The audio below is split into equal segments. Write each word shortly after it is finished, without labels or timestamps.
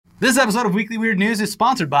This episode of Weekly Weird News is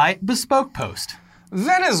sponsored by Bespoke Post.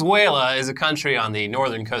 Venezuela is a country on the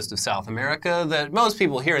northern coast of South America that most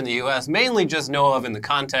people here in the U.S. mainly just know of in the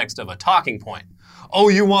context of a talking point. Oh,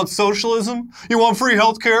 you want socialism? You want free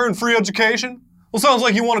healthcare and free education? Well, sounds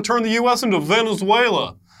like you want to turn the U.S. into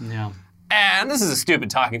Venezuela. Yeah. And this is a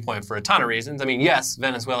stupid talking point for a ton of reasons. I mean, yes,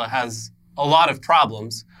 Venezuela has a lot of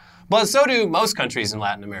problems, but so do most countries in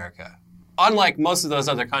Latin America. Unlike most of those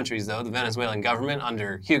other countries, though, the Venezuelan government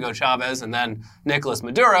under Hugo Chavez and then Nicolas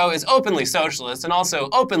Maduro is openly socialist and also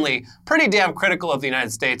openly pretty damn critical of the United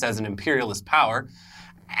States as an imperialist power.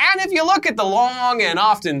 And if you look at the long and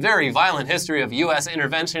often very violent history of U.S.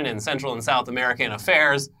 intervention in Central and South American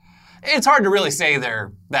affairs, it's hard to really say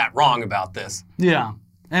they're that wrong about this. Yeah.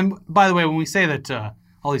 And by the way, when we say that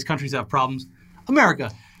all these countries have problems, America,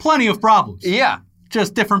 plenty of problems. Yeah.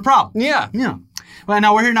 Just different problems. Yeah. Yeah. Well,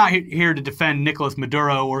 now, we're not here to defend Nicolas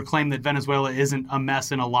Maduro or claim that Venezuela isn't a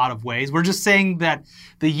mess in a lot of ways. We're just saying that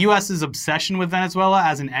the U.S.'s obsession with Venezuela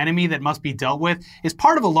as an enemy that must be dealt with is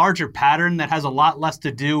part of a larger pattern that has a lot less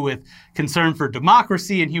to do with concern for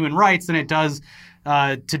democracy and human rights than it does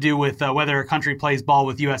to do with whether a country plays ball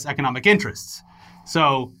with U.S. economic interests.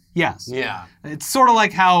 So, yes. Yeah. It's sort of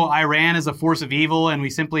like how Iran is a force of evil and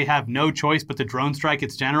we simply have no choice but to drone strike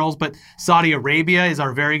its generals, but Saudi Arabia is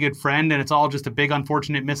our very good friend and it's all just a big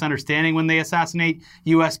unfortunate misunderstanding when they assassinate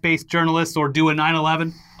U.S.-based journalists or do a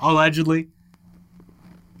 9/11, allegedly.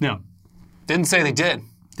 No. Didn't say they did.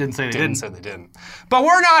 Didn't say they Didn't say they didn't. But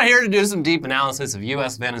we're not here to do some deep analysis of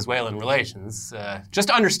U.S.-Venezuelan relations.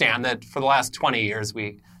 Just understand that for the last 20 years,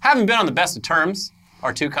 we haven't been on the best of terms,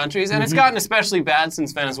 our two countries, and it's gotten especially bad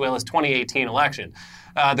since Venezuela's 2018 election.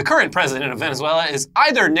 The current president of Venezuela is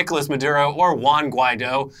either Nicolas Maduro or Juan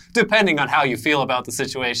Guaido, depending on how you feel about the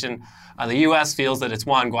situation. The U.S. feels that it's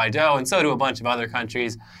Juan Guaido, and so do a bunch of other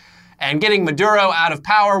countries. And getting Maduro out of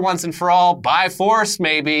power once and for all, by force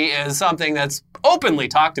maybe, is something that's openly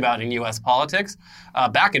talked about in U.S. politics.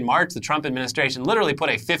 Back in March, the Trump administration literally put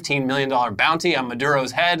a $15 million bounty on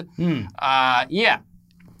Maduro's head. Yeah.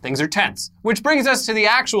 Things are tense. Which brings us to the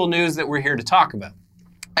actual news that we're here to talk about.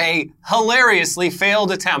 A hilariously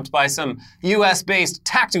failed attempt by some U.S.-based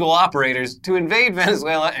tactical operators to invade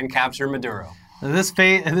Venezuela and capture Maduro. This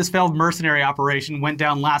failed mercenary operation went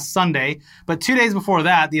down last Sunday, but 2 days before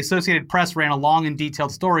that, the Associated Press ran a long and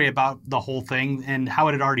detailed story about the whole thing and how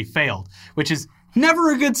it had already failed, which is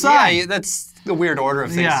never a good sign. Yeah, that's the weird order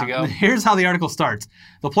of things to go. Here's how the article starts.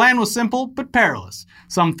 The plan was simple but perilous.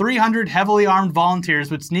 Some 300 heavily armed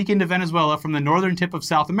volunteers would sneak into Venezuela from the northern tip of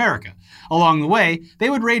South America. Along the way,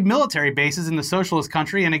 they would raid military bases in the socialist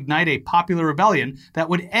country and ignite a popular rebellion that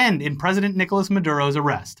would end in President Nicolas Maduro's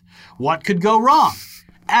arrest. What could go wrong?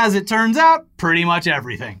 As it turns out, pretty much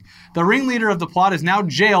everything. The ringleader of the plot is now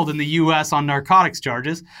jailed in the U.S. on narcotics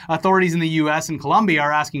charges. Authorities in the U.S. and Colombia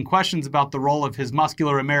are asking questions about the role of his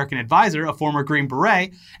muscular American advisor, a former Green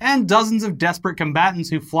Beret, and dozens of desperate combatants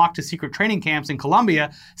who flocked to secret training camps in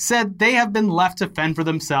Colombia said they have been left to fend for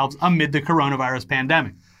themselves amid the coronavirus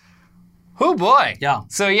pandemic. Oh boy. Yeah.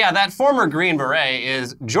 So yeah, that former Green Beret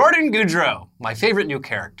is Jordan Goudreau, my favorite new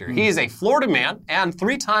character. He is a Florida man and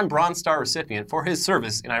 3-time Bronze Star recipient for his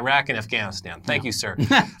service in Iraq and Afghanistan. Thank you, sir.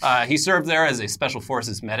 He served there as a Special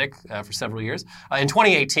Forces medic for several years. In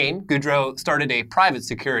 2018, Goudreau started a private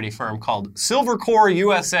security firm called Silver Corps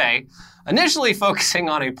USA, initially focusing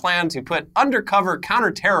on a plan to put undercover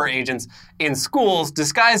counter-terror agents in schools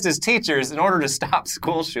disguised as teachers in order to stop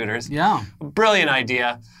school shooters. Yeah. Brilliant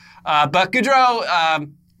idea. But Goudreau,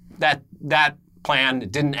 that plan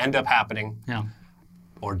didn't end up happening. Yeah.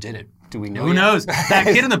 Or did it? Do we know? Who knows? That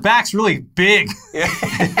kid in the back's really big.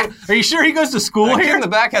 Yeah. Are you sure he goes to school That here? kid in the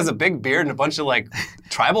back has a big beard and a bunch of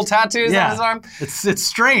tribal tattoos on his arm. It's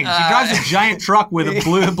strange. He drives a giant truck with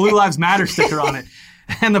a Blue Lives Matter sticker on it.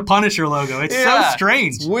 And the Punisher logo. It's so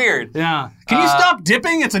strange. It's weird. Yeah. Can you stop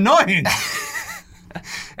dipping? It's annoying.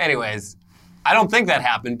 Anyways, I don't think that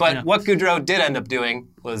happened. But what Goudreau did end up doing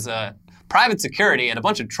was private security at a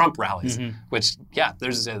bunch of Trump rallies, which,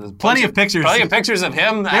 there's plenty of pictures. Plenty of pictures of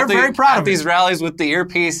him They're very proud of these rallies with the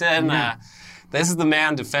earpiece in. This is the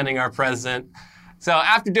man defending our president. So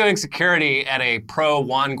after doing security at a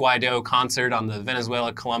pro-Juan Guaido concert on the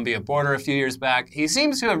Venezuela-Colombia border a few years back, he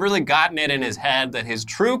seems to have really gotten it in his head that his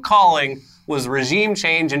true calling was regime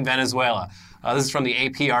change in Venezuela. This is from the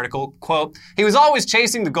AP article. Quote, "He was always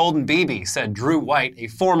chasing the golden BB," said Drew White, a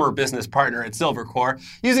former business partner at Silvercorp,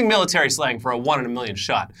 using military slang for a 1 in a million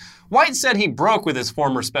shot. White said he broke with his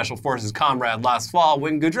former Special Forces comrade last fall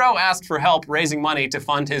when Goudreau asked for help raising money to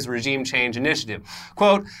fund his regime change initiative.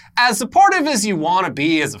 Quote, "As supportive as you want to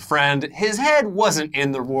be as a friend, his head wasn't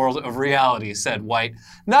in the world of reality," said White.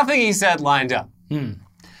 Nothing he said lined up.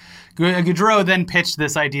 Goudreau then pitched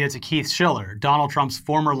this idea to Keith Schiller, Donald Trump's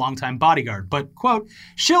former longtime bodyguard. But, quote,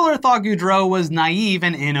 "Schiller thought Goudreau was naive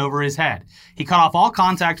and in over his head. He cut off all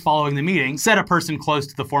contact following the meeting," said a person close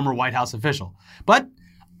to the former White House official. But,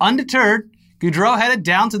 undeterred, Goudreau headed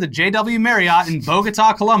down to the JW Marriott in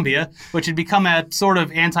Bogota, Colombia, which had become a sort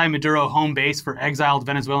of anti-Maduro home base for exiled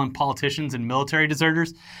Venezuelan politicians and military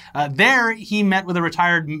deserters. There, he met with a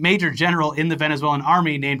retired major general in the Venezuelan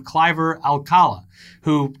army named Cliver Alcala,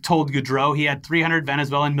 who told Goudreau he had 300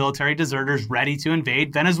 Venezuelan military deserters ready to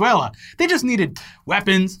invade Venezuela. They just needed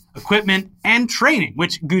weapons, equipment, and training,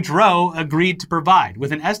 which Goudreau agreed to provide,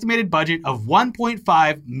 with an estimated budget of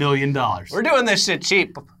 $1.5 million. We're doing this shit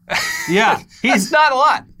cheap. Yeah. That's not a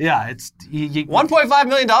lot. Yeah, it's... $1.5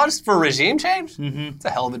 million for regime change? Mm-hmm. It's a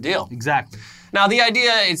hell of a deal. Exactly. Now, the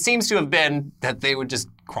idea, it seems to have been that they would just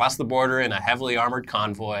cross the border in a heavily armored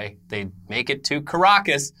convoy. They'd make it to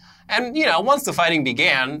Caracas. And, once the fighting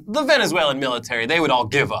began, the Venezuelan military, they would all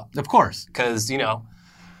give up. Of course. Because,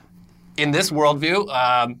 in this worldview,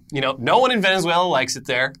 no one in Venezuela likes it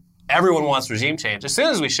there. Everyone wants regime change. As soon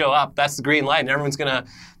as we show up, that's the green light, and everyone's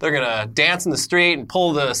they're gonna dance in the street and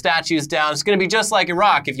pull the statues down. It's gonna be just like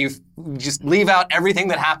Iraq if you just leave out everything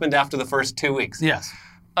that happened after the first 2 weeks. Yes.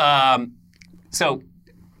 So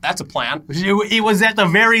that's a plan. It was at the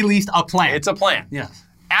very least a plan. It's a plan. Yes.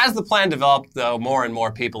 As the plan developed, though, more and more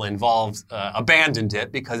people involved abandoned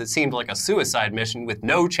it because it seemed like a suicide mission with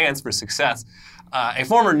no chance for success. A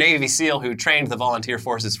former Navy SEAL who trained the volunteer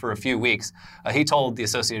forces for a few weeks, he told the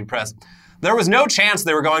Associated Press, "There was no chance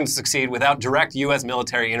they were going to succeed without direct U.S.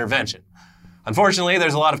 military intervention. Unfortunately,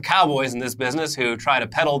 there's a lot of cowboys in this business who try to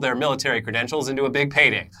peddle their military credentials into a big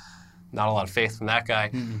payday." Not a lot of faith from that guy.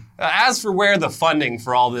 Mm-hmm. As for where the funding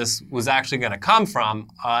for all this was actually going to come from,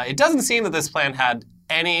 it doesn't seem that this plan had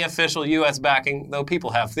any official U.S. backing, though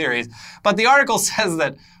people have theories. But the article says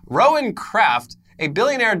that Rowan Kraft, a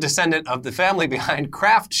billionaire descendant of the family behind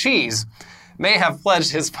Kraft Cheese, may have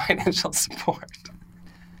pledged his financial support.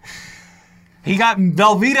 He got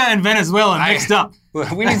Velveeta and Venezuela mixed up.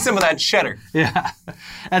 We need some of that cheddar. Yeah.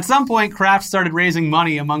 At some point, Kraft started raising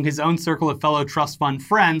money among his own circle of fellow trust fund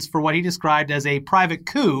friends for what he described as a private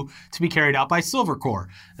coup to be carried out by Silvercorp,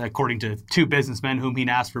 according to two businessmen whom he'd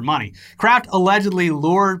asked for money. Kraft allegedly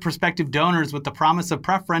lured prospective donors with the promise of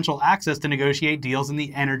preferential access to negotiate deals in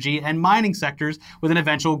the energy and mining sectors with an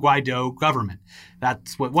eventual Guaido government.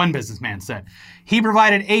 That's what one businessman said. He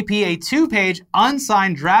provided AP a 2-page,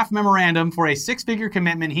 unsigned draft memorandum for a 6-figure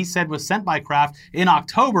commitment he said was sent by Kraft in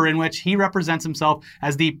October, in which he represents himself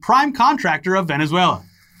as the prime contractor of Venezuela.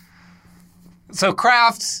 So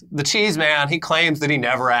Kraft, the cheese man, he claims that he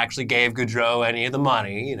never actually gave Goudreau any of the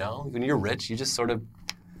money. When you're rich, you just sort of,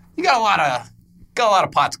 you got a lot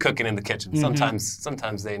of pots cooking in the kitchen. Mm-hmm.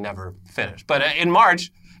 Sometimes they never finish. But in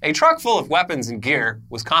March, a truck full of weapons and gear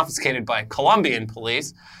was confiscated by Colombian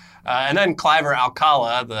police. And then Cliver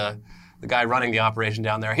Alcala, the guy running the operation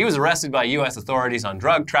down there, he was arrested by U.S. authorities on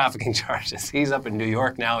drug trafficking charges. He's up in New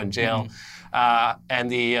York now in jail. Mm-hmm. And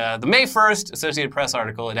the May 1st Associated Press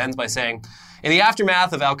article, it ends by saying, "In the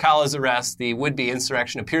aftermath of Alcala's arrest, the would-be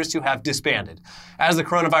insurrection appears to have disbanded. As the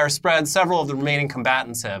coronavirus spreads, several of the remaining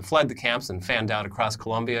combatants have fled the camps and fanned out across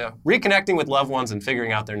Colombia, reconnecting with loved ones and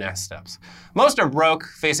figuring out their next steps. Most are broke,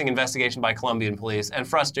 facing investigation by Colombian police, and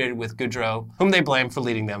frustrated with Goudreau, whom they blame for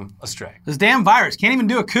leading them astray." This damn virus can't even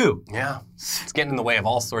do a coup. Yeah, it's getting in the way of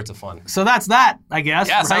all sorts of fun. So that's that, I guess.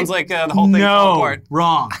 Yeah, right? Sounds like the whole thing fell apart.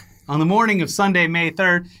 Wrong. On the morning of Sunday, May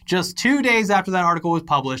 3rd, just 2 days after that article was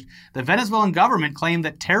published, the Venezuelan government claimed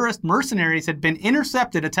that terrorist mercenaries had been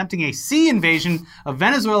intercepted attempting a sea invasion of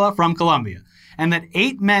Venezuela from Colombia, and that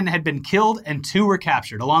 8 men had been killed and 2 were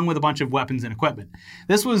captured, along with a bunch of weapons and equipment.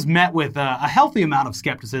 This was met with a healthy amount of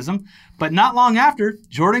skepticism, but not long after,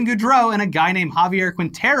 Jordan Goudreau and a guy named Javier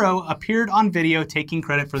Quintero appeared on video taking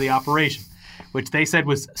credit for the operation, which they said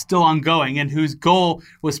was still ongoing and whose goal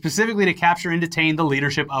was specifically to capture and detain the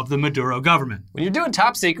leadership of the Maduro government. When you're doing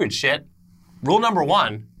top secret shit, rule number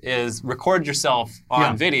 1 is record yourself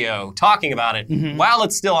on video talking about it while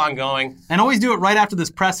it's still ongoing. And always do it right after this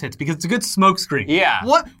press hits because it's a good smoke screen. Yeah.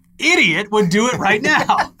 What idiot would do it right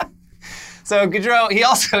now? So Gaudreau, he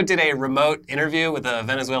also did a remote interview with a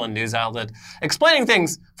Venezuelan news outlet, explaining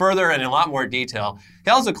things further and in a lot more detail. He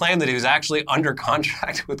also claimed that he was actually under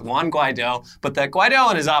contract with Juan Guaido, but that Guaido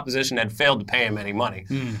and his opposition had failed to pay him any money.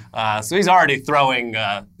 So he's already throwing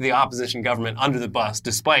the opposition government under the bus,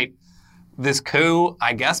 despite this coup,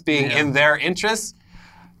 I guess, being in their interests.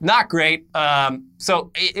 Not great.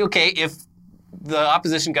 Okay, if the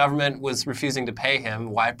opposition government was refusing to pay him,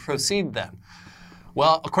 why proceed then?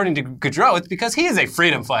 Well, according to Gaudreau, it's because he is a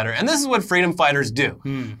freedom fighter, and this is what freedom fighters do.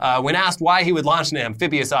 When asked why he would launch an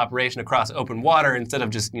amphibious operation across open water instead of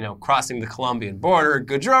just, crossing the Colombian border,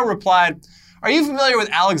 Gaudreau replied, "Are you familiar with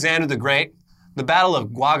Alexander the Great? The Battle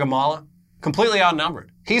of Guatemala? Completely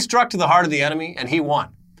outnumbered. He struck to the heart of the enemy, and he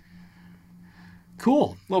won."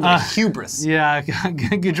 Cool. A little bit of hubris. Yeah,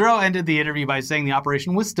 Gaudreau ended the interview by saying the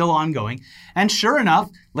operation was still ongoing. And sure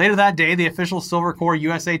enough, later that day, the official Silver Corps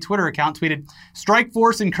USA Twitter account tweeted, "Strike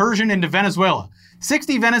force incursion into Venezuela.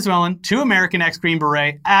 60 Venezuelan, 2 American ex-Green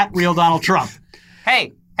Beret at real Donald Trump."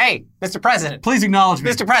 Hey, Mr. President. Please acknowledge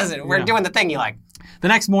me. Mr. President, we're doing the thing you like. The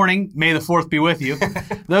next morning, May the 4th be with you,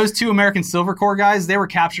 those 2 American Silver Corps guys, they were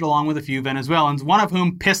captured along with a few Venezuelans, one of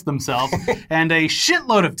whom pissed themselves, and a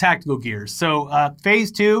shitload of tactical gears. So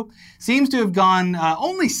Phase 2 seems to have gone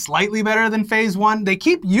only slightly better than Phase 1. They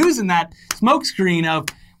keep using that smokescreen of,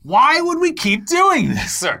 why would we keep doing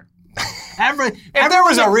this? Sir, if there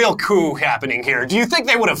was a real coup happening here, do you think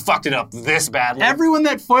they would have fucked it up this badly? Everyone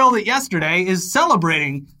that foiled it yesterday is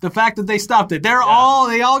celebrating the fact that they stopped it. They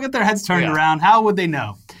all get their heads turned around. How would they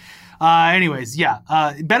know?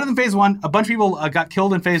 Better than Phase 1. A bunch of people got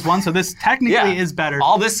killed in Phase 1, so this technically is better.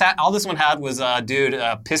 All this one had was a dude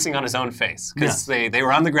pissing on his own face, because they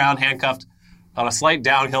were on the ground handcuffed on a slight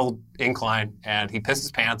downhill incline, and he pissed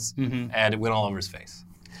his pants, and it went all over his face.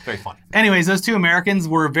 Very funny. Anyways, those 2 Americans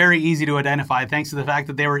were very easy to identify thanks to the fact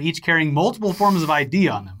that they were each carrying multiple forms of ID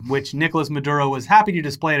on them, which Nicolas Maduro was happy to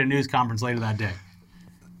display at a news conference later that day.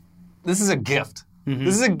 This is a gift.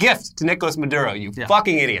 This is a gift to Nicolas Maduro, you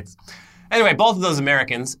fucking idiots. Anyway, both of those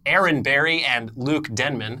Americans, Aaron Berry and Luke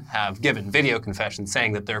Denman, have given video confessions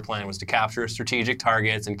saying that their plan was to capture strategic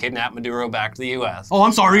targets and kidnap Maduro back to the U.S. Oh,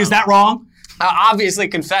 I'm sorry. Is that wrong? Obviously,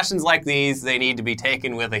 confessions like these, they need to be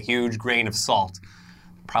taken with a huge grain of salt.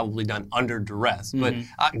 Probably done under duress. But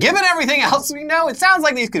given everything else we know, it sounds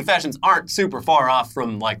like these confessions aren't super far off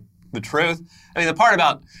from, the truth. I mean, the part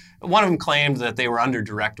about one of them claimed that they were under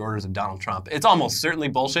direct orders of Donald Trump. It's almost certainly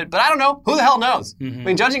bullshit, but I don't know. Who the hell knows? I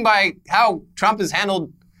mean, judging by how Trump has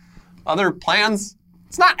handled other plans,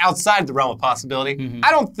 it's not outside the realm of possibility.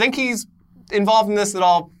 I don't think he's involved in this at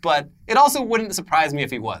all, but it also wouldn't surprise me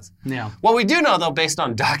if he was. Yeah. What we do know, though, based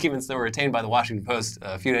on documents that were retained by the Washington Post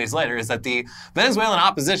a few days later, is that the Venezuelan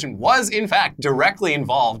opposition was, in fact, directly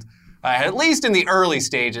involved, at least in the early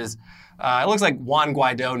stages. It looks like Juan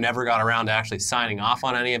Guaido never got around to actually signing off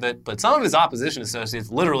on any of it, but some of his opposition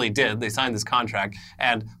associates literally did. They signed this contract,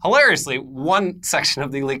 and hilariously, one section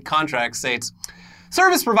of the leaked contract states,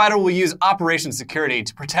 "Service provider will use Operation Security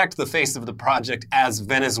to protect the face of the project as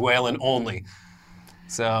Venezuelan only."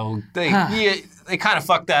 So they kind of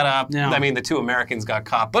fucked that up. Yeah. I mean, the 2 Americans got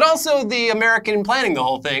caught. But also the American planning the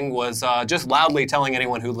whole thing was just loudly telling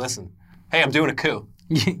anyone who listened, "Hey, I'm doing a coup."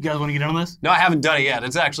 You guys want to get on this? No, I haven't done it yet.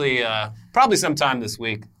 It's actually probably sometime this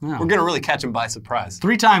week. Oh. We're going to really catch them by surprise.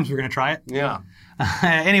 3 times we're going to try it. Yeah.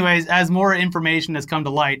 Anyways, as more information has come to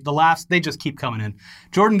light, the laughs, they just keep coming in.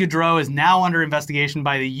 Jordan Gaudreau is now under investigation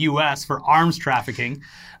by the U.S. for arms trafficking.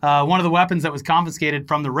 One of the weapons that was confiscated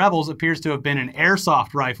from the rebels appears to have been an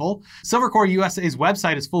airsoft rifle. Silver Corps USA's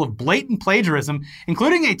website is full of blatant plagiarism,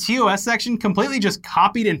 including a TOS section completely just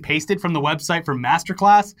copied and pasted from the website for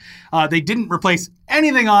Masterclass. They didn't replace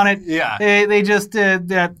anything on it. Yeah. They just, it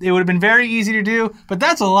would have been very easy to do, but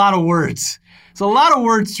that's a lot of words. It's a lot of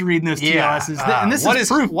words to read in those TOSs. And this is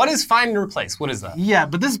proof. What is find and replace? What is that? Yeah,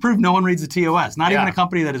 but this is proof no one reads the TOS, not even a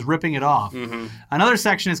company that is ripping it off. Another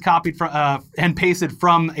section is copied from, and pasted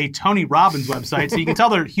from a Tony Robbins website, so you can tell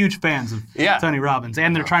they're huge fans of Tony Robbins,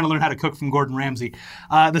 and they're trying to learn how to cook from Gordon Ramsay.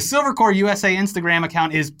 The Silver Corps USA Instagram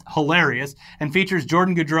account is hilarious and features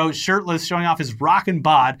Jordan Gaudreau shirtless, showing off his rockin'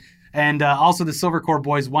 bod, and also the Silver Corps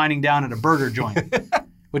boys winding down at a burger joint.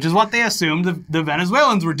 Which is what they assumed the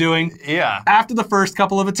Venezuelans were doing after the first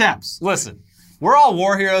couple of attempts. Listen, we're all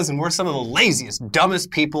war heroes, and we're some of the laziest,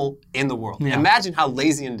 dumbest people in the world. Yeah. Imagine how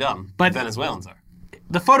lazy and dumb the Venezuelans are.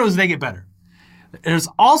 The photos, they get better. There's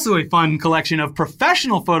also a fun collection of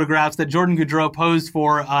professional photographs that Jordan Gaudreau posed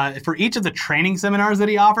for each of the training seminars that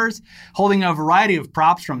he offers, holding a variety of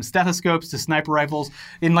props from stethoscopes to sniper rifles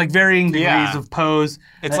in varying degrees of pose.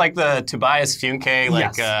 It's like the Tobias Funke,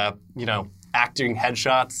 acting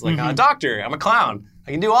headshots. Like, I'm a doctor, I'm a clown.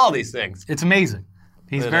 I can do all these things. It's amazing.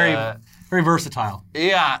 He's very versatile.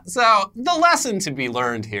 Yeah, so the lesson to be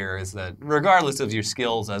learned here is that regardless of your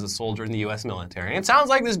skills as a soldier in the U.S. military, it sounds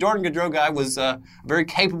like this Jordan Goudreau guy was a very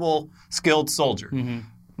capable, skilled soldier.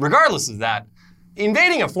 Regardless of that,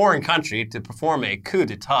 invading a foreign country to perform a coup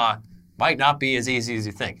d'etat might not be as easy as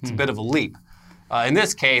you think. It's a bit of a leap. In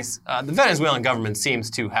this case, the Venezuelan government seems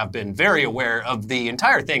to have been very aware of the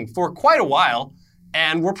entire thing for quite a while,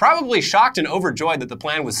 and were probably shocked and overjoyed that the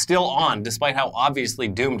plan was still on, despite how obviously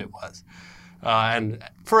doomed it was. And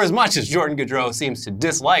for as much as Jordan Goudreau seems to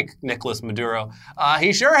dislike Nicolas Maduro,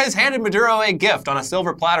 he sure has handed Maduro a gift on a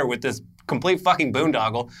silver platter with this complete fucking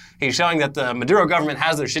boondoggle. He's showing that the Maduro government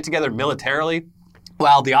has their shit together militarily,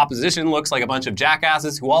 while the opposition looks like a bunch of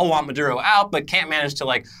jackasses who all want Maduro out, but can't manage to,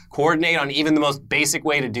 like, coordinate on even the most basic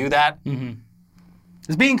way to do that.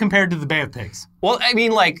 It's being compared to the Bay of Pigs. Well, I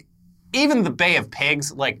mean, like, even the Bay of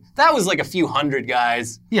Pigs, like, that was like a few hundred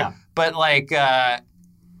guys. Yeah. But, like, yeah,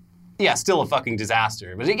 still a fucking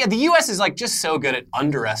disaster. But yeah, the U.S. is, like, just so good at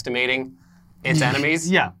underestimating its enemies.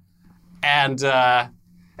 Yeah. And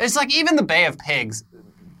it's like, even the Bay of Pigs,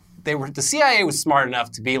 the CIA was smart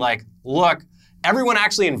enough to be like, look, everyone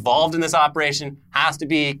actually involved in this operation has to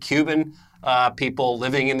be Cuban people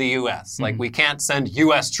living in the U.S. Like, we can't send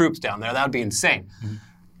U.S. troops down there. That would be insane.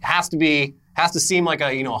 It has to seem like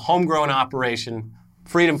a homegrown operation,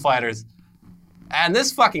 freedom fighters. And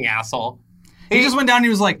this fucking asshole, he just went down and he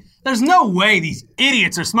was like, there's no way these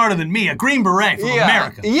idiots are smarter than me, a Green Beret from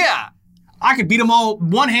America. Yeah. I could beat them all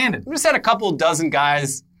one-handed. We just had a couple dozen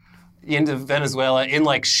guys into Venezuela in,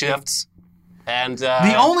 like, shifts. And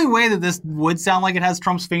the only way that this would sound like it has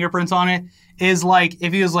Trump's fingerprints on it is, like,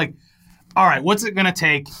 if he was like, all right, what's it going to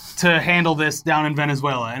take to handle this down in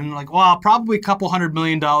Venezuela? And, like, well, probably a couple $100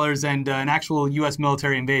 million and an actual U.S.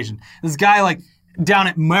 military invasion. This guy, like, down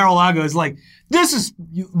at Mar-a-Lago is like, listen,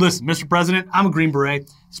 Mr. President, I'm a Green Beret.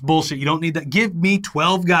 It's bullshit. You don't need that. Give me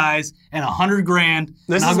 12 guys and $100,000.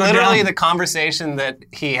 This is literally the conversation that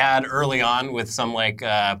he had early on with some, like,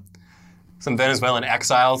 some Venezuelan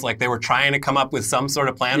exiles. Like, they were trying to come up with some sort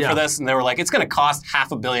of plan for this, and they were like, it's going to cost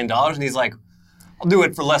 $500 million. And he's like, I'll do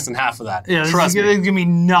it for less than half of that. Yeah, Trust me. Give me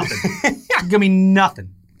nothing. Give me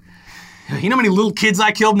nothing. You know how many little kids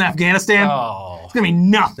I killed in Afghanistan? Oh. It's going to be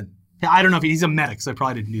nothing. I don't know if he's a medic, so I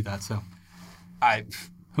probably didn't do that, so.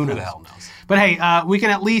 Who the hell knows? But hey, we can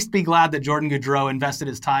at least be glad that Jordan Goudreau invested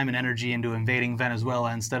his time and energy into invading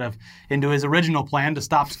Venezuela instead of into his original plan to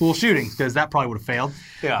stop school shootings, because that probably would have failed.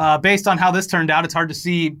 Yeah. Based on how this turned out, it's hard to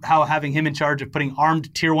see how having him in charge of putting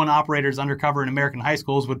armed Tier 1 operators undercover in American high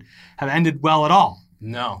schools would have ended well at all.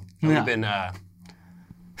 No. It would have been... I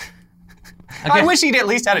wish he'd at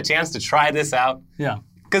least had a chance to try this out. Yeah.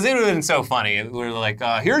 Because it would have been so funny. We were like,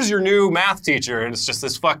 here's your new math teacher, and it's just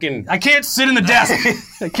this fucking... I can't sit in the desk.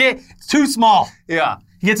 I can't. It's too small. Yeah.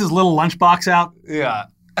 He gets his little lunchbox out. Yeah.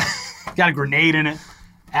 Got a grenade in it.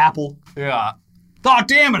 Apple. Yeah. Oh,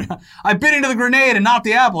 damn it. I bit into the grenade and not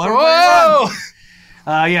the apple. Everybody Whoa!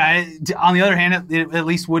 On the other hand, it at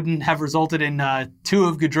least wouldn't have resulted in two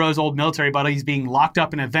of Goudreau's old military buddies being locked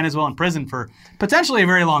up in a Venezuelan prison for potentially a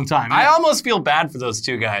very long time. I almost feel bad for those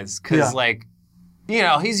two guys, because, like,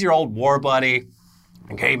 he's your old war buddy.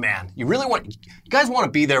 Like, hey, man, you guys want to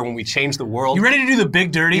be there when we change the world? You ready to do the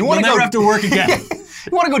big dirty? You want to never have to work again.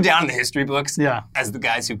 You want to go down in the history books as the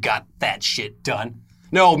guys who got that shit done?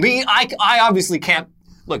 No, me, I obviously can't.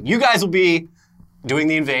 Look, you guys will be doing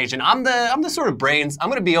the invasion. I'm the sort of brains. I'm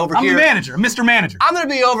going to be over here. I'm the manager, Mr. Manager. I'm going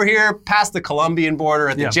to be over here past the Colombian border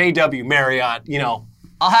at the JW Marriott.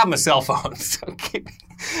 I'll have my cell phone, so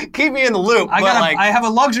keep me in the loop. I have a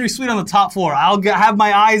luxury suite on the top floor. I'll have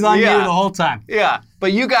my eyes on you the whole time. Yeah,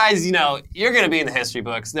 but you guys, you're going to be in the history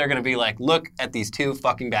books. They're going to be like, look at these two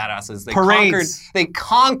fucking badasses. They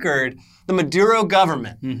conquered the Maduro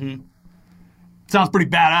government. Mm-hmm. Sounds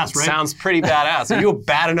pretty badass, right? Sounds pretty badass. Are you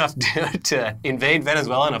bad enough to invade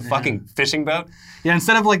Venezuela in a fucking fishing boat? Yeah,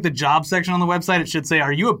 instead of like the job section on the website, it should say,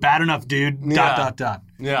 are you a bad enough dude? ...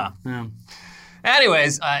 Yeah.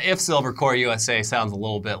 Anyways, if Silver Corps USA sounds a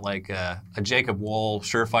little bit like a Jacob Wohl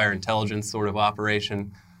surefire intelligence sort of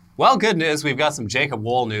operation, well, good news. We've got some Jacob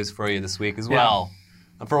Wohl news for you this week as well.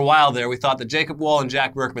 For a while there, we thought that Jacob Wohl and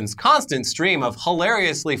Jack Berkman's constant stream of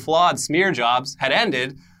hilariously flawed smear jobs had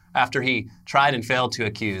ended after he tried and failed to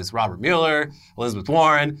accuse Robert Mueller, Elizabeth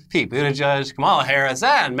Warren, Pete Buttigieg, Kamala Harris,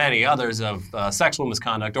 and many others of sexual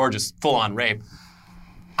misconduct or just full-on rape.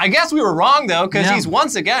 I guess we were wrong, though, because he's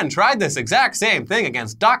once again tried this exact same thing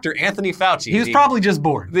against Dr. Anthony Fauci. He was probably just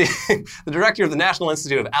bored. The director of the National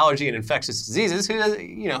Institute of Allergy and Infectious Diseases,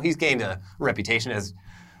 who, he's gained a reputation as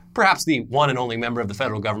perhaps the one and only member of the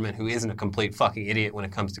federal government who isn't a complete fucking idiot when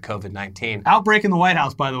it comes to COVID-19. Outbreak in the White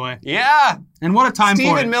House, by the way. Yeah. And what a time for it.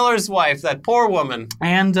 Stephen Miller's wife, that poor woman.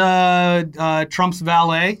 And Trump's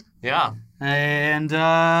valet. Yeah. And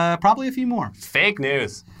probably a few more. Fake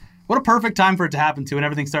news. What a perfect time for it to happen, too, and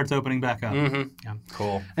everything starts opening back up. Mm-hmm. Yeah.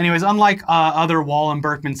 Cool. Anyways, unlike other Wall and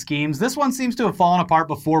Berkman schemes, this one seems to have fallen apart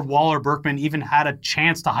before Wall or Berkman even had a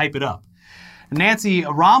chance to hype it up. Nancy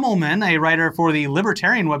Rommelman, a writer for the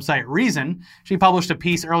libertarian website Reason, she published a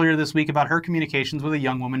piece earlier this week about her communications with a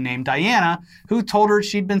young woman named Diana, who told her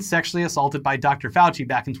she'd been sexually assaulted by Dr. Fauci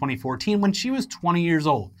back in 2014 when she was 20 years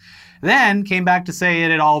old. Then came back to say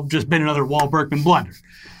it had all just been another Wall Berkman blunder.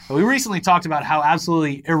 We recently talked about how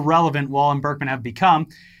absolutely irrelevant Wall and Berkman have become,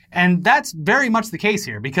 and that's very much the case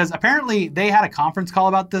here, because apparently they had a conference call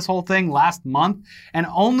about this whole thing last month, and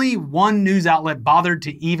only one news outlet bothered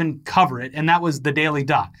to even cover it, and that was the Daily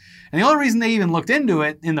Dot. And the only reason they even looked into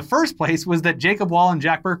it in the first place was that Jacob Wall and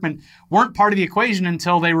Jack Berkman weren't part of the equation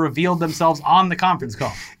until they revealed themselves on the conference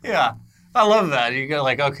call. Yeah, I love that. You go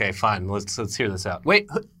like, okay, fine, let's hear this out. Wait,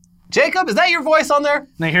 Jacob, is that your voice on there?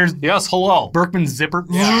 And here's yes, hello. Berkman's zipper.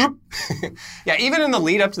 Yeah. Yeah, even in the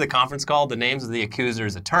lead up to the conference call, the names of the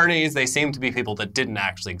accusers' attorneys, they seemed to be people that didn't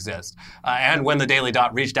actually exist. And when the Daily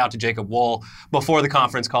Dot reached out to Jacob Wall before the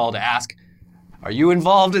conference call to ask, are you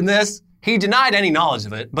involved in this? He denied any knowledge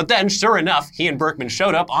of it, but then, sure enough, he and Berkman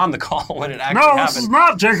showed up on the call when it actually happened. No, this is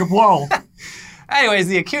not Jacob Wall. Anyways,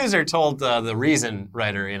 the accuser told the Reason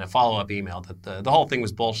writer in a follow-up email that the whole thing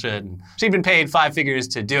was bullshit, and she'd been paid 5 figures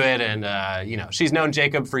to do it, and she's known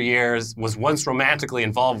Jacob for years, was once romantically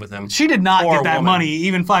involved with him. She did not get that money,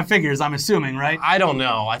 even 5 figures, I'm assuming, right? I don't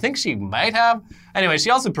know. I think she might have. Anyway, she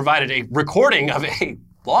also provided a recording of a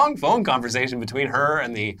long phone conversation between her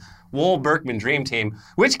and the Wall Berkman Dream Team,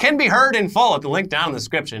 which can be heard in full at the link down in the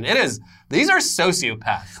description. These are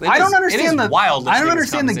sociopaths. I don't understand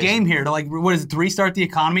the game here to to restart the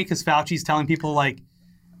economy because Fauci's telling people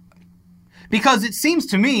because it seems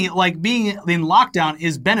to me like being in lockdown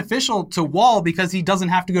is beneficial to Wall because he doesn't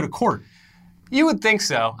have to go to court. You would think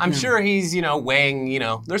so. I'm sure he's, weighing,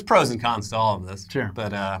 there's pros and cons to all of this. Sure.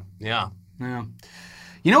 But, yeah. Yeah.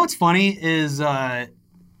 You know what's funny is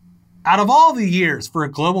out of all the years for a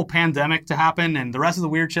global pandemic to happen and the rest of the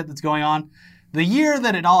weird shit that's going on, the year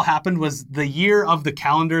that it all happened was the year of the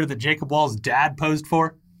calendar that Jacob Wall's dad posed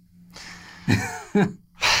for.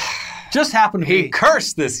 Just happened to be. He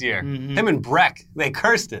cursed this year. Mm-hmm. Him and Breck, they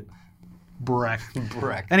cursed it. Breck.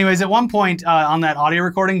 Anyways, at one point on that audio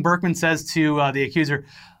recording, Berkman says to the accuser,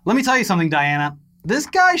 "Let me tell you something, Diana. This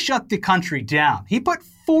guy shut the country down. He put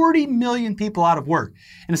 40 million people out of work.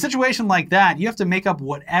 In a situation like that, you have to make up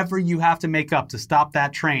whatever you have to make up to stop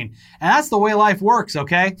that train. And that's the way life works,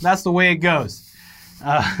 okay? That's the way it goes."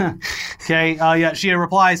 She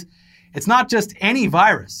replies, "It's not just any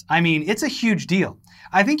virus. I mean, it's a huge deal.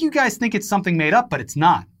 I think you guys think it's something made up, but it's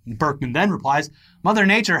not." And Berkman then replies, "Mother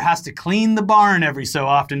Nature has to clean the barn every so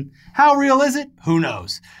often. How real is it? Who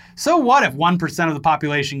knows? So what if 1% of the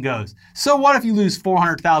population goes? So what if you lose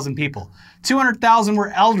 400,000 people? 200,000 were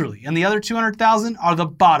elderly, and the other 200,000 are the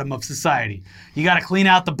bottom of society. You gotta clean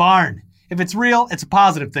out the barn. If it's real, it's a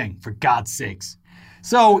positive thing, for God's sakes."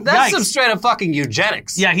 So that's some straight up fucking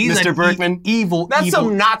eugenics. Yeah, he's Mr. Berkman. That's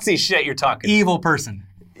some Nazi shit you're talking. Evil person.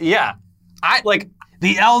 Yeah.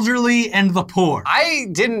 The elderly and the poor. I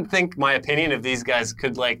didn't think my opinion of these guys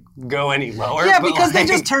could go any lower. Yeah, because they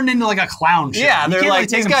just turned into a clown show. Yeah, they're like,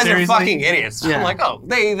 these guys are fucking idiots. Yeah. I'm like,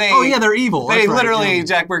 they're evil. They literally,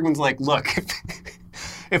 Jack Berkman's like, look,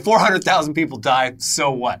 if 400,000 people die, so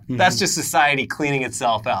what? Mm-hmm. That's just society cleaning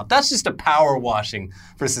itself out. That's just a power washing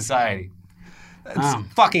for society.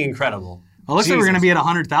 It's fucking incredible. Well, looks like we're going to be at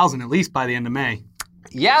 100,000 at least by the end of May.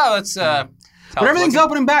 Yeah, that's... but everything's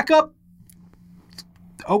opening back up.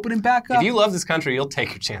 If you love this country, you'll take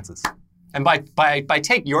your chances. And by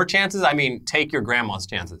take your chances, I mean take your grandma's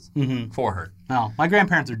chances for her. No, my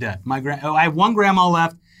grandparents are dead. I have one grandma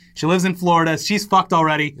left. She lives in Florida. She's fucked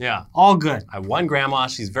already. Yeah. All good. I have one grandma.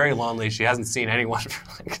 She's very lonely. She hasn't seen anyone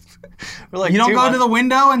for you don't go to the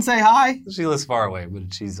window and say hi? She lives far away,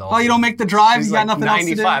 but she's also... Oh, you don't make the drive? You got nothing 95. else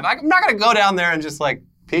to do? I'm not going to go down there and just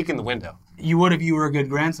peek in the window. You would if you were a good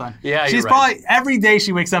grandson. Yeah, She's right. Probably, every day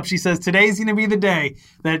she wakes up, she says, today's going to be the day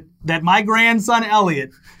that my grandson, Elliot,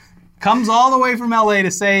 comes all the way from L.A. to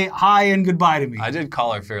say hi and goodbye to me. I did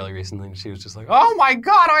call her fairly recently, and she was just like, "Oh my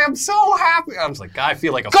God, I am so happy." I was like, I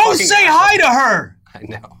feel like a Go fucking say asshole. hi to her! I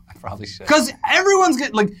know, I probably should. Because everyone's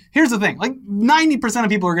here's the thing, 90% of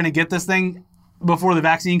people are going to get this thing before the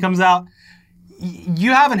vaccine comes out.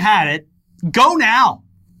 You haven't had it. Go now.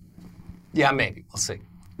 Yeah, maybe.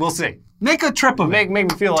 We'll see. Make a trip of it. Make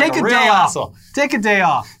me feel like Take a real day asshole. off. Take a day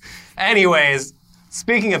off. Anyways,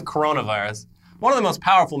 speaking of coronavirus, one of the most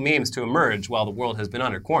powerful memes to emerge while the world has been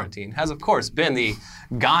under quarantine has, of course, been the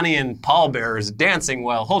Ghanaian pallbearers dancing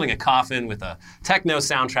while holding a coffin with a techno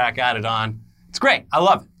soundtrack added on. It's great. I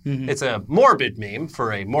love it. Mm-hmm. It's a morbid meme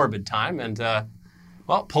for a morbid time. And,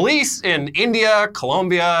 police in India,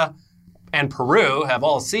 Colombia, and Peru have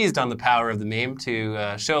all seized on the power of the meme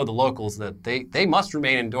to show the locals that they must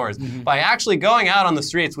remain indoors by actually going out on the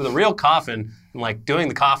streets with a real coffin and like doing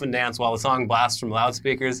the coffin dance while the song blasts from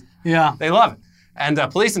loudspeakers. Yeah. They love it. And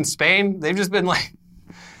police in Spain, they've just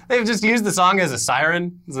used the song as a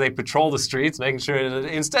siren as they patrol the streets, making sure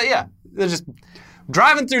that they're just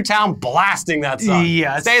driving through town blasting that song.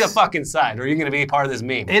 Yeah, Stay the fuck inside or you're going to be part of this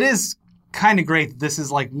meme. It is kind of great that this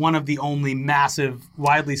is like one of the only massive,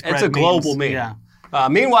 widely spread memes. It's a global meme. Yeah.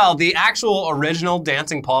 Meanwhile, the actual original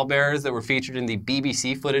dancing pallbearers that were featured in the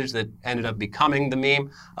BBC footage that ended up becoming the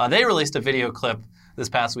meme, they released a video clip this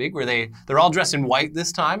past week where they're all dressed in white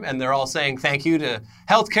this time, and they're all saying thank you to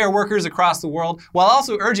healthcare workers across the world, while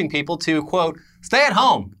also urging people to, quote, stay at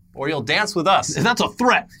home or you'll dance with us. That's a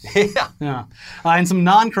threat. Yeah. In some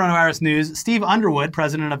non-coronavirus news, Steve Underwood,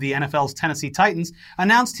 president of the NFL's Tennessee Titans,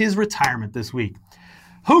 announced his retirement this week.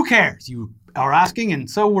 Who cares, you are asking, and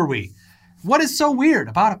so were we. What is so weird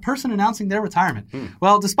about a person announcing their retirement?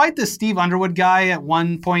 Well, despite this Steve Underwood guy at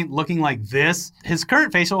one point looking like this, his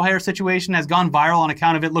current facial hair situation has gone viral on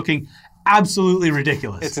account of it looking absolutely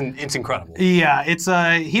ridiculous. It's incredible. Yeah,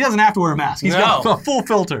 he doesn't have to wear a mask. He's got a full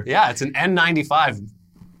filter. Yeah, it's an N95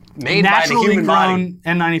 made by the naturally human grown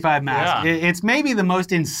body. N95 mask. Yeah. It's maybe the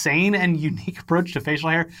most insane and unique approach to facial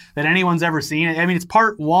hair that anyone's ever seen. I mean, it's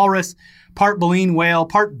part walrus, part baleen whale,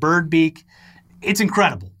 part bird beak. It's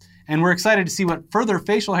incredible. And we're excited to see what further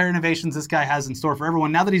facial hair innovations this guy has in store for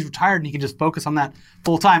everyone now that he's retired and he can just focus on that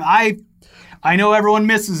full time. I know everyone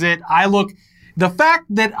misses it. The fact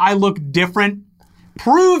that I look different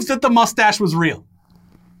proves that the mustache was real.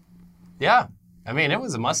 Yeah. I mean, it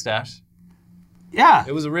was a mustache. Yeah.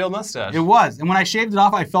 It was a real mustache. It was. And when I shaved it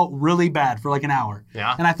off, I felt really bad for like an hour.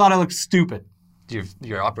 Yeah. And I thought I looked stupid. Do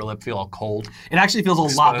your upper lip feel all cold? It actually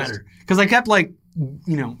feels a lot better. Because I kept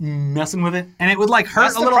messing with it. And it would like hurt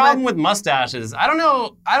That's a little bit. the problem with mustaches. I don't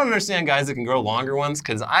know. I don't understand guys that can grow longer ones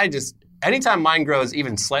because anytime mine grows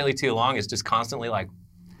even slightly too long, it's just constantly like.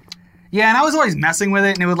 Yeah, and I was always messing with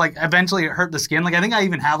it, and it would like eventually hurt the skin. Like I think I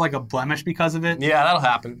even have like a blemish because of it. Yeah, that'll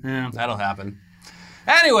happen. Yeah. That'll happen.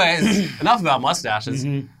 Anyways, enough about mustaches.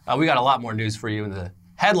 We got a lot more news for you in the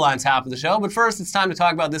headlines half of the show. But first, it's time to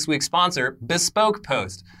talk about this week's sponsor, Bespoke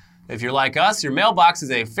Post. If you're like us, your mailbox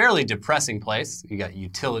is a fairly depressing place. You got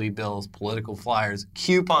utility bills, political flyers,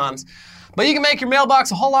 coupons. But you can make your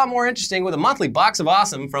mailbox a whole lot more interesting with a monthly box of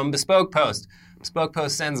awesome from Bespoke Post. Bespoke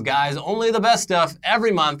Post sends guys only the best stuff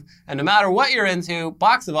every month, and no matter what you're into,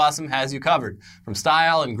 Box of Awesome has you covered. From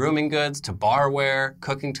style and grooming goods to barware,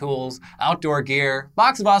 cooking tools, outdoor gear,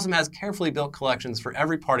 Box of Awesome has carefully built collections for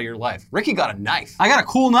every part of your life. Ricky got a knife. I got a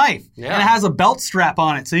cool knife. Yeah. And it has a belt strap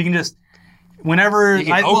on it, so you can just whenever you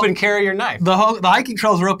can carry your knife. The hiking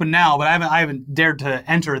trails are open now, but I haven't dared to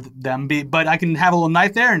enter them. But I can have a little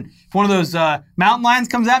knife there, and if one of those mountain lions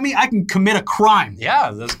comes at me, I can commit a crime.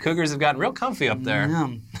 Yeah, those cougars have gotten real comfy up there.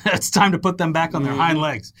 Yeah. It's time to put them back on their hind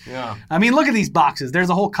legs. Yeah. I mean, look at these boxes. There's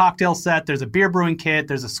a whole cocktail set. There's a beer brewing kit.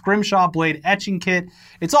 There's a scrimshaw blade etching kit.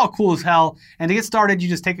 It's all cool as hell. And to get started, you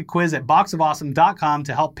just take a quiz at boxofawesome.com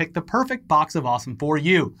to help pick the perfect box of awesome for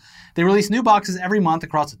you. They release new boxes every month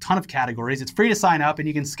across a ton of categories. It's free to sign up, and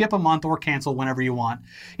you can skip a month or cancel whenever you want.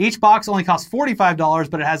 Each box only costs $45,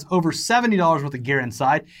 but it has over $70 worth of gear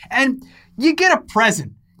inside, and you get a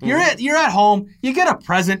present. You're at home, you get a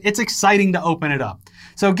present. It's exciting to open it up.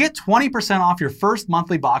 So get 20% off your first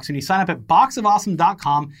monthly box when you sign up at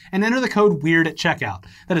boxofawesome.com and enter the code WEIRD at checkout.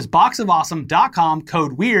 That is boxofawesome.com,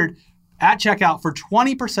 code WEIRD at checkout for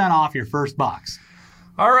 20% off your first box.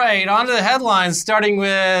 All right, on to the headlines, starting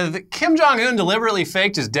with Kim Jong-un deliberately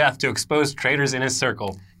faked his death to expose traitors in his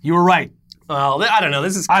circle. You were right. Well, I don't know.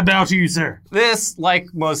 I bow to you, sir. This, like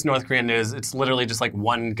most North Korean news, it's literally just like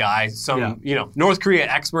one guy, North Korea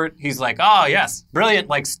expert. He's like, oh, yes, brilliant,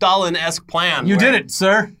 like Stalin-esque plan. You did it,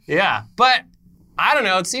 sir. Yeah, but I don't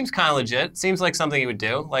know. It seems kind of legit. It seems like something he would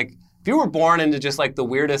do. Like, if you were born into just like the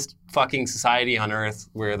weirdest fucking society on earth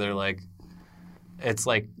where they're like, it's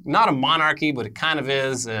like not a monarchy, but it kind of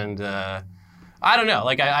is. And I don't know.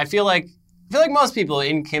 Like, I feel like most people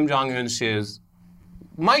in Kim Jong-un's shoes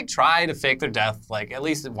might try to fake their death, like at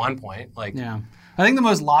least at one point. Like, yeah, I think the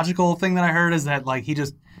most logical thing that I heard is that like he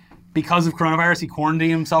just because of coronavirus, he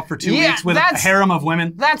quarantined himself for 2 weeks with a harem of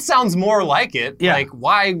women. That sounds more like it. Yeah. Like,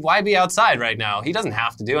 why be outside right now? He doesn't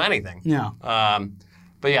have to do anything. Yeah.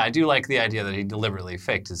 But yeah, I do like the idea that he deliberately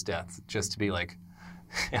faked his death just to be like,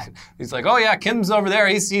 he's like, oh yeah, Kim's over there.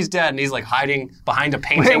 He's dead, and he's like hiding behind a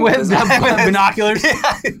painting with binoculars.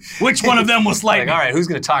 Yeah. Which one of them was Like, all right, who's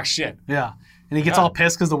gonna talk shit? Yeah. And he gets all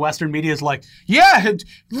pissed because the Western media is like, yeah,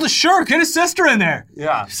 sure, get his sister in there.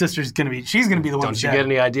 Yeah. She's gonna be the one. Don't you get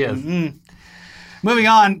any ideas? Mm-hmm. Moving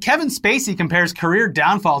on, Kevin Spacey compares career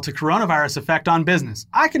downfall to coronavirus effect on business.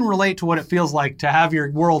 I can relate to what it feels like to have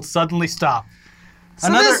your world suddenly stop. So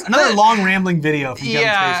another long rambling video from Kevin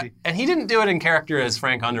Spacey. And he didn't do it in character as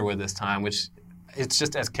Frank Underwood this time, which it's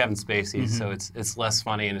just as Kevin Spacey, so it's less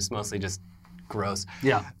funny and it's mostly just gross.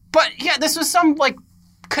 Yeah. But yeah, this was some like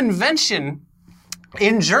convention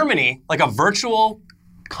in Germany, like a virtual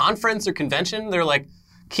conference or convention. They're like,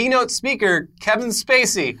 keynote speaker, Kevin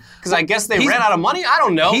Spacey. Because I guess they ran out of money? I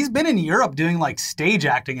don't know. He's been in Europe doing like stage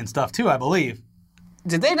acting and stuff too, I believe.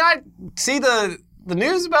 Did they not see the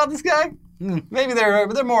news about this guy? Maybe they're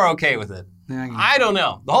more okay with it. Yeah, I don't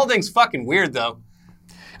know. The whole thing's fucking weird though.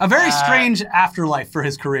 A very strange afterlife for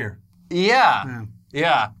his career. Yeah.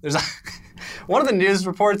 There's one of the news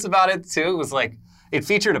reports about it too was like, it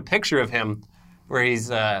featured a picture of him where he's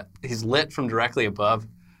lit from directly above,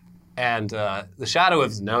 and the shadow of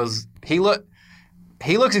his nose, he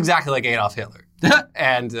looks exactly like Adolf Hitler,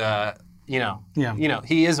 and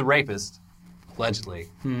he is a rapist, allegedly,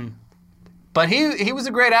 but he was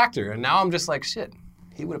a great actor, and now I'm just like, shit,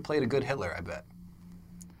 he would have played a good Hitler, I bet.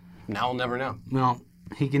 Now we'll never know. Well,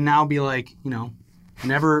 he can now be like, I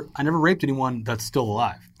never raped anyone that's still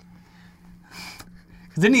alive.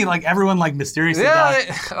 Didn't he, like, everyone, like, mysteriously die?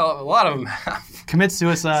 A lot of them have. Commit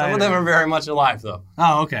suicide. Some of them are very much alive, though.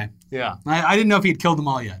 Oh, okay. Yeah. I didn't know if he'd killed them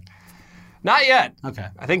all yet. Not yet. Okay.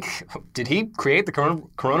 I think, did he create the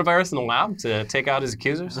coronavirus in the lab to take out his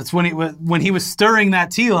accusers? That's when he was stirring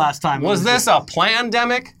that tea last time. Was this a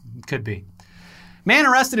pandemic? Could be. Man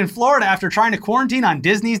arrested in Florida after trying to quarantine on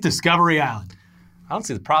Disney's Discovery Island. I don't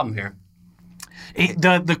see the problem here.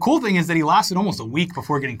 The cool thing is that he lasted almost a week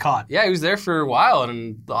before getting caught. Yeah, he was there for a while,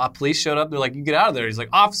 and the police showed up. They're like, you get out of there. He's like,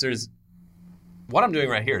 officers, what I'm doing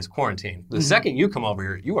right here is quarantine. The second you come over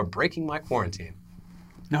here, you are breaking my quarantine.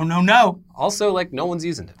 No. Also, like, no one's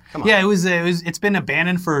using it. Come on. Yeah, it's been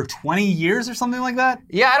abandoned for 20 years or something like that.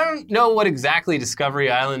 Yeah, I don't know what exactly Discovery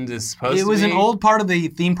Island is supposed to be. It was an old part of the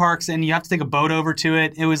theme parks, and you have to take a boat over to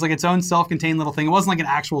it. It was like its own self-contained little thing. It wasn't like an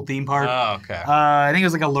actual theme park. Oh, okay. I think it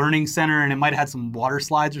was like a learning center, and it might have had some water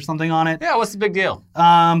slides or something on it. Yeah, what's the big deal?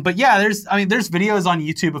 But yeah, there's videos on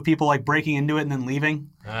YouTube of people like breaking into it and then leaving.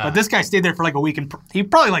 But this guy stayed there for like a week, and he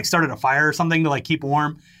probably like started a fire or something to like keep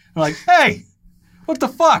warm. They're like, hey, what the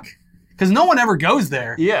fuck? Because no one ever goes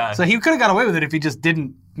there. Yeah. So he could have got away with it if he just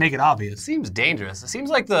didn't make it obvious. It seems dangerous. It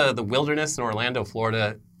seems like the wilderness in Orlando,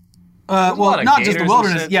 Florida. Well, not just the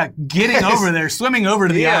wilderness. Yeah, getting over there, swimming over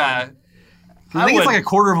to the island. I think it's like a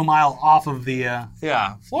quarter of a mile off of the...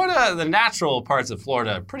 Yeah. Florida, the natural parts of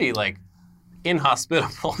Florida are pretty, like,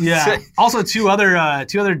 inhospitable. Yeah. Also, two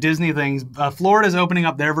other Disney things. Florida's opening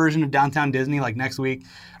up their version of Downtown Disney, like, next week.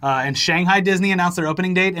 And Shanghai Disney announced their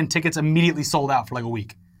opening date, and tickets immediately sold out for, like, a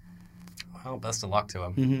week. Well, best of luck to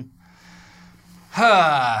him.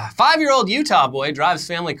 5-year-old Utah boy drives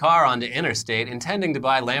family car onto interstate intending to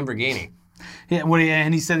buy Lamborghini. Yeah,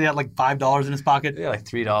 and he said he had like $5 in his pocket? Yeah, like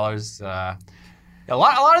 $3. A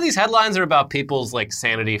lot of these headlines are about people's like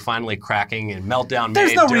sanity finally cracking and meltdown.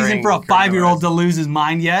 There's no reason for a 5-year-old to lose his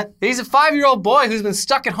mind yet. He's a 5-year-old boy who's been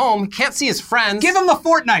stuck at home, can't see his friends. Give him the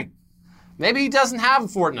Fortnite. Maybe he doesn't have a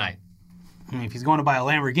Fortnite. If he's going to buy a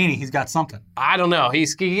Lamborghini, he's got something. I don't know.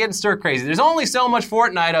 He's getting stir crazy. There's only so much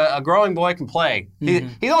Fortnite a growing boy can play. He's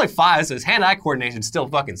only 5, so his hand-eye coordination still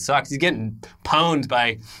fucking sucks. He's getting pwned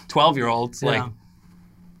by 12-year-olds. Yeah. Like,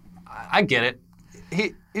 I get it.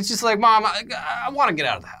 It's just like, Mom, I want to get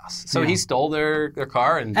out of the house. So he stole their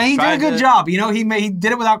car and he did a good job. He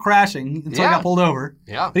did it without crashing until he got pulled over.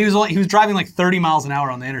 Yeah. But he was driving like 30 miles an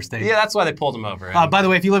hour on the interstate. Yeah, that's why they pulled him over. By the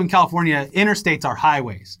way, if you live in California, interstates are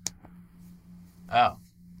highways. Oh.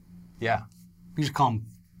 Yeah. You should call them,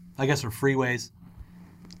 I guess, they're freeways.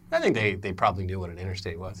 I think they probably knew what an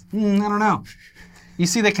interstate was. I don't know. You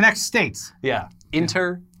see, they connect states. Yeah.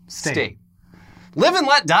 Interstate. Live and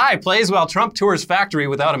Let Die plays while Trump tours factory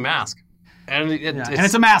without a mask. And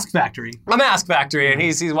it's a mask factory. A mask factory, and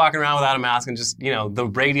he's walking around without a mask and just,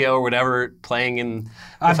 the radio or whatever playing in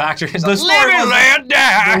the factory. Live and Let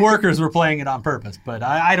Die! The workers were playing it on purpose, but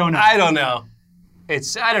I don't know. I don't know.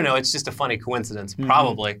 I don't know. It's just a funny coincidence,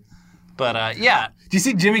 probably. But, yeah. Do you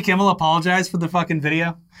see Jimmy Kimmel apologize for the fucking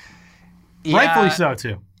video? Yeah, Rightfully so,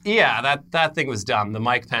 too. Yeah, that thing was dumb. The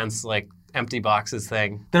Mike Pence, like, empty boxes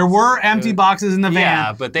thing. There were empty boxes in the van.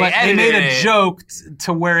 Yeah, but they made a joke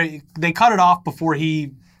to where they cut it off before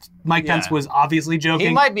Mike Pence was obviously joking.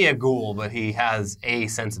 He might be a ghoul, but he has a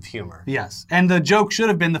sense of humor. Yes. And the joke should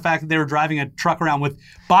have been the fact that they were driving a truck around with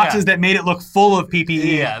boxes that made it look full of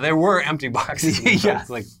PPE. Yeah, there were empty boxes. Yeah. It's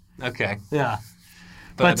like, okay. Yeah.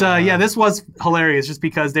 But this was hilarious just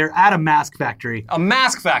because they're at a mask factory. A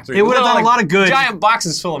mask factory. It would have done a lot of good. Giant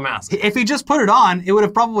boxes full of masks. If he just put it on, it would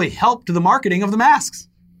have probably helped the marketing of the masks.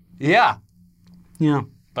 Yeah. Yeah.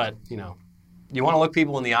 But, you want to look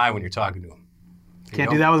people in the eye when you're talking to them. Can't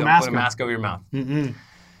do that with a mask on. Put a mask over your mouth. Mm-mm.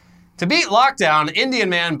 To beat lockdown, Indian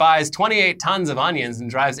man buys 28 tons of onions and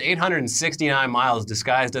drives 869 miles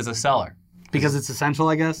disguised as a seller. Because it's essential,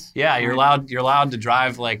 I guess? Yeah, you're allowed to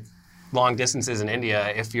drive, like, long distances in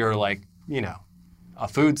India if you're, like, a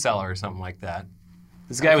food seller or something like that.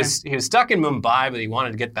 This guy was stuck in Mumbai, but he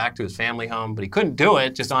wanted to get back to his family home, but he couldn't do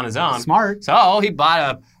it just on his own. Smart. So he bought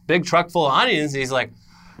a big truck full of onions, and he's like,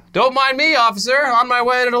 "Don't mind me, officer. On my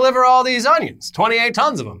way to deliver all these onions. 28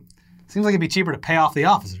 tons of them." Seems like it'd be cheaper to pay off the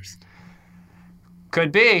officers.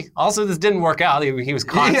 Could be. Also, this didn't work out. He was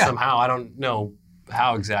caught somehow. I don't know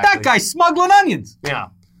how exactly. That guy's smuggling onions. Yeah.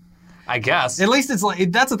 I guess. At least it's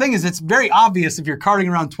like, that's the thing is it's very obvious if you're carting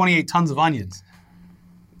around 28 tons of onions.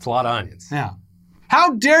 It's a lot of onions. Yeah.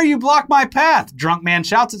 How dare you block my path? Drunk man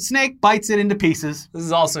shouts at snake, bites it into pieces. This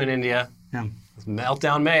is also in India. Yeah. It's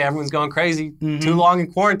meltdown May. Everyone's going crazy. Too long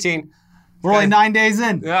in quarantine. We're only 9 days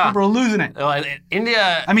in. Yeah. People are losing it.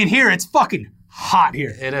 India. I mean, here it's fucking hot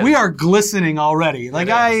here. It is. We are glistening already. Like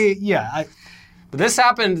But this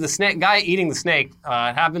happened, the snake guy eating the snake,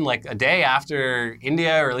 it happened like a day after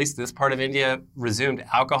India, or at least this part of India, resumed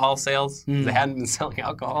alcohol sales. They hadn't been selling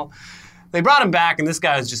alcohol. They brought him back, and this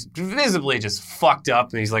guy was just visibly just fucked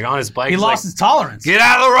up, and he's like on his bike. He lost his tolerance. "Get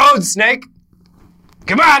out of the road, snake!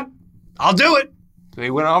 Come on! I'll do it!" So he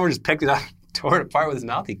went over and just picked it up, tore it apart with his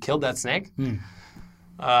mouth. He killed that snake.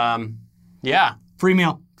 Yeah. Free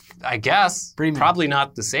meal. I guess. Free meal. Probably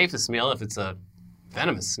not the safest meal if it's a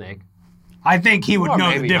venomous snake. I think he would Or know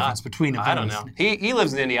the maybe difference not. between a I don't venomous know. He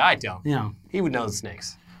lives in India. I don't. Yeah. He would know the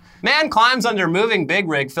snakes. Man climbs under moving big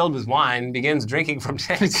rig filled with wine, begins drinking from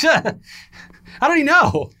tank. How did he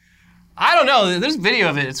know? I don't know. There's a video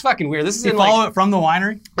of it. It's fucking weird. This is Did he follow it from the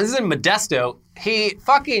winery? This is in Modesto. He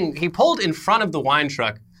pulled in front of the wine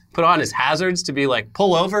truck, put on his hazards to be like,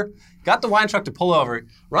 pull over. Got the wine truck to pull over.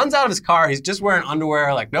 Runs out of his car. He's just wearing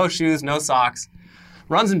underwear, like no shoes, no socks.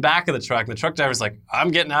 Runs in back of the truck. And the truck driver's like, "I'm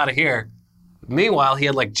getting out of here." Meanwhile, he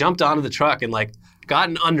had like jumped onto the truck and like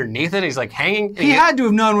gotten underneath it. He's like hanging. He had to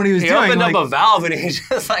have known what he was He doing. opened up a valve and he's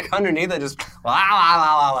just like underneath it, just la la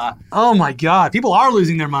la la la. Oh my God. People are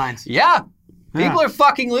losing their minds. Yeah. People are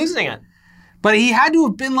fucking losing it. But he had to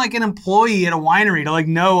have been like an employee at a winery to like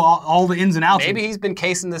know all the ins and outs. Maybe he's been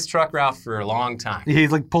casing this truck route for a long time.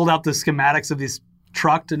 He's like pulled out the schematics of this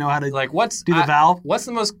truck to know how to like do the valve. What's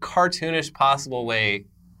the most cartoonish possible way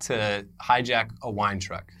to hijack a wine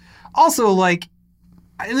truck? Also, like,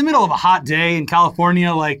 in the middle of a hot day in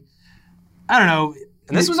California, like, I don't know.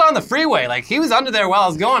 And this was on the freeway. Like, he was under there while I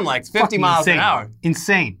was going like 50 miles an hour.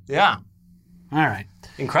 Insane. Yeah. All right.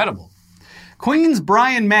 Incredible. Queen's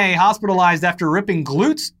Brian May hospitalized after ripping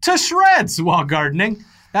glutes to shreds while gardening.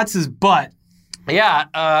 That's his butt.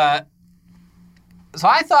 Yeah. So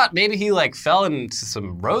I thought maybe he like fell into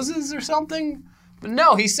some roses or something. But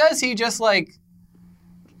no, he says he just like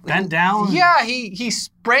bent down? Yeah, he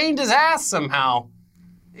sprained his ass somehow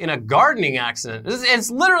in a gardening accident. It's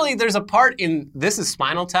literally, there's a part in This Is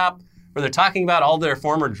Spinal Tap where they're talking about all their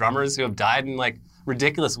former drummers who have died in like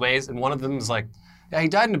ridiculous ways, and one of them is like, yeah, he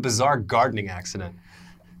died in a bizarre gardening accident.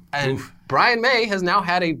 And Brian May has now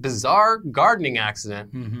had a bizarre gardening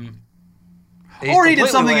accident. Mm-hmm. Or he did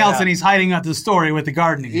something else and he's hiding out the story with the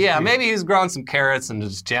gardening. Yeah, maybe he's growing some carrots and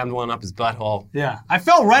just jammed one up his butthole. Yeah, I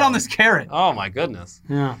fell right on this carrot. Oh my goodness.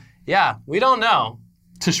 Yeah. Yeah, we don't know.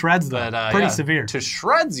 To shreds though, but, pretty severe. To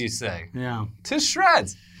shreds, you say? Yeah. To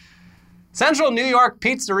shreds. Central New York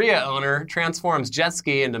pizzeria owner transforms jet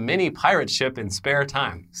ski into mini pirate ship in spare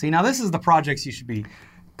time. See, now this is the projects you should be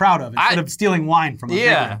proud of instead of stealing wine from a big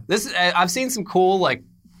one. I've seen some cool like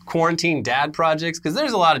quarantine dad projects because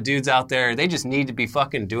there's a lot of dudes out there. They just need to be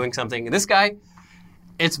fucking doing something. This guy,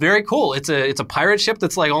 it's very cool. It's a pirate ship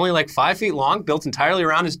that's like only like 5 feet long, built entirely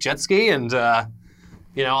around his jet ski, and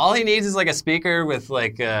you know, all he needs is like a speaker with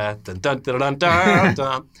like dun dun dun dun dun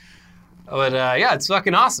dun. But yeah, it's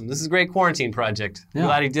fucking awesome. This is a great quarantine project. I'm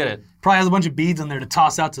glad he did it. Probably has a bunch of beads on there to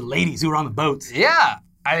toss out to ladies who are on the boats. Yeah.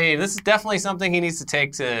 I mean, this is definitely something he needs to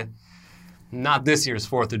take to Not this year's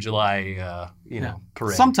 4th of July,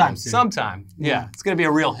 parade. Sometime soon. Sometime. Yeah. It's going to be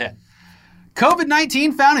a real hit.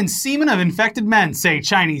 COVID-19 found in semen of infected men, say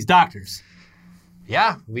Chinese doctors.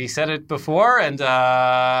 Yeah, we said it before, and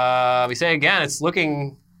we say again, it's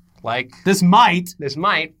looking like This might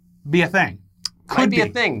be a thing. Could be a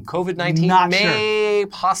thing. COVID-19 Not may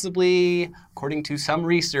possibly, according to some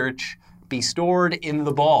research, be stored in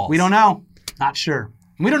the balls. We don't know. Not sure.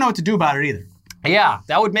 We don't know what to do about it either. Yeah,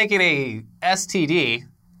 that would make it a STD.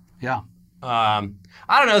 Yeah. I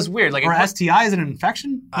don't know. It's weird. Like, or STI is it an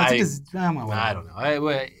infection? I don't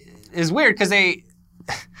know. It's weird because this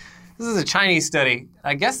is a Chinese study.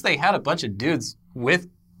 I guess they had a bunch of dudes with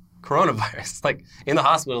coronavirus, like in the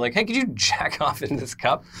hospital. Like, hey, could you jack off in this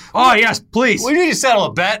cup? Oh yes, please. We need to settle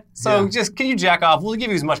a bet. So just can you jack off? We'll give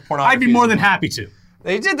you as much pornography. I'd be more than happy to.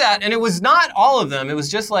 They did that, and it was not all of them. It was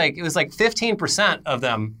just like 15% of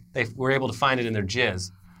them. They were able to find it in their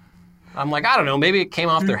jizz. I'm like, I don't know. Maybe it came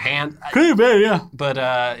off their hand. Could be, yeah. But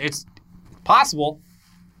it's possible.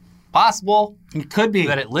 Possible. It could be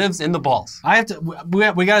that it lives in the balls. I have to.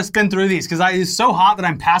 We got to spin through these because it's so hot that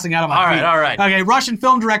I'm passing out of my feet. All right. Okay. Russian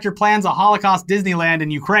film director plans a Holocaust Disneyland in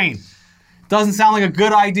Ukraine. Doesn't sound like a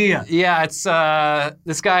good idea. Yeah, it's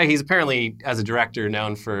this guy. He's apparently, as a director,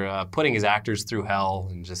 known for putting his actors through hell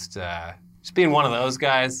and just being one of those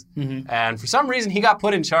guys. Mm-hmm. And for some reason, he got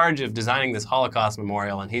put in charge of designing this Holocaust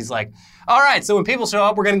memorial. And he's like, all right, so when people show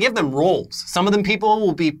up, we're going to give them roles. Some of them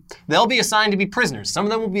they'll be assigned to be prisoners. Some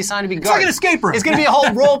of them will be assigned to be guards. It's like an escape room. It's going to be a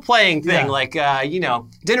whole role-playing thing, like,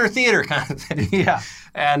 dinner theater kind of thing. Yeah.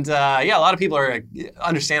 And, a lot of people are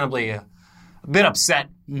understandably a bit upset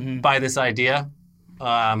by this idea.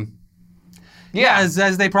 As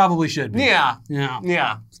they probably should be. Yeah.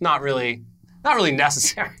 It's not really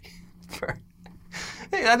necessary.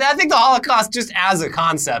 I think the Holocaust, just as a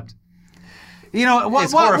concept, we're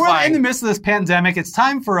in the midst of this pandemic. It's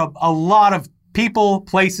time for a lot of people,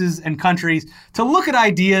 places, and countries to look at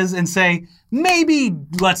ideas and say, maybe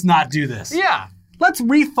let's not do this. Yeah. Let's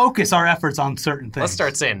refocus our efforts on certain things. Let's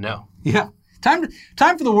start saying no. Yeah. Time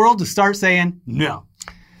for the world to start saying no.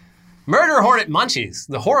 Murder hornet munchies.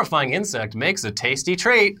 The horrifying insect makes a tasty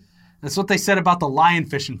treat. That's what they said about the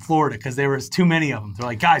lionfish in Florida because there was too many of them. They're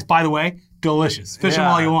like, guys, by the way, delicious. Fish them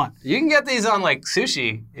all you want. You can get these on like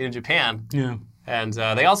sushi in Japan. Yeah. And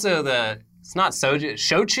they also, it's not soju,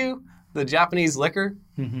 shochu, the Japanese liquor.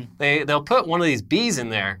 Mm-hmm. They'll put one of these bees in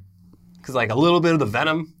there because like a little bit of the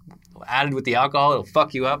venom added with the alcohol, it'll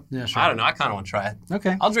fuck you up. Yeah, sure. I don't know. I kind of want to try it.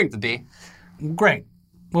 Okay. I'll drink the bee. Great.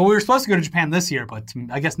 Well, we were supposed to go to Japan this year, but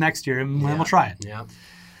I guess next year we'll try it. Yeah.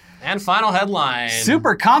 And final headline.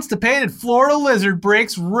 Super constipated Florida lizard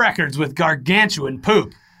breaks records with gargantuan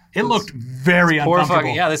poop. It looked very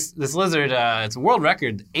uncomfortable. This lizard, it's a world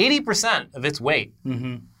record. 80% of its weight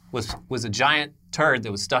was a giant turd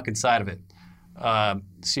that was stuck inside of it.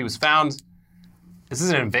 She was found, this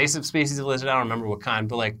is an invasive species of lizard, I don't remember what kind,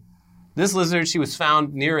 but like this lizard, she was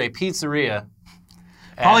found near a pizzeria.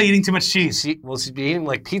 Probably eating too much cheese. She'd be eating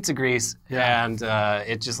like pizza grease, and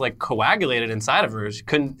it just like coagulated inside of her.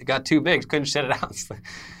 It got too big, she couldn't shit it out.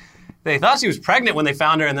 They thought she was pregnant when they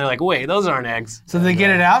found her, and they're like, wait, those aren't eggs. So they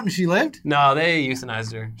get it out and she lived? No, they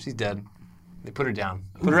euthanized her. She's dead. They put her down.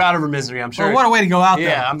 Put her out of her misery, I'm sure. Well, what a way to go out there.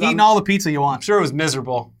 Yeah, eating all the pizza you want. I'm sure it was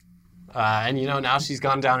miserable. And now she's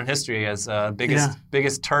gone down in history as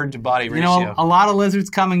biggest turd to body ratio. A lot of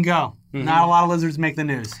lizards come and go. Mm-hmm. Not a lot of lizards make the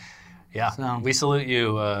news. Yeah, so. We salute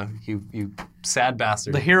you, you sad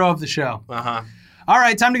bastard. The hero of the show. Uh-huh. All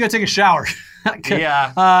right, time to go take a shower.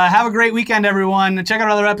 Yeah. Have a great weekend, everyone. Check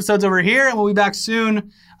out other episodes over here, and we'll be back soon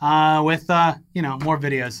with, more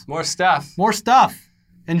videos. More stuff. More stuff.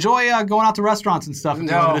 Enjoy going out to restaurants and stuff in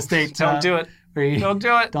the state. Don't do it. Don't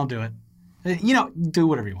do it. Don't do it. Do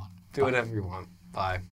whatever you want. Do whatever you want. Bye.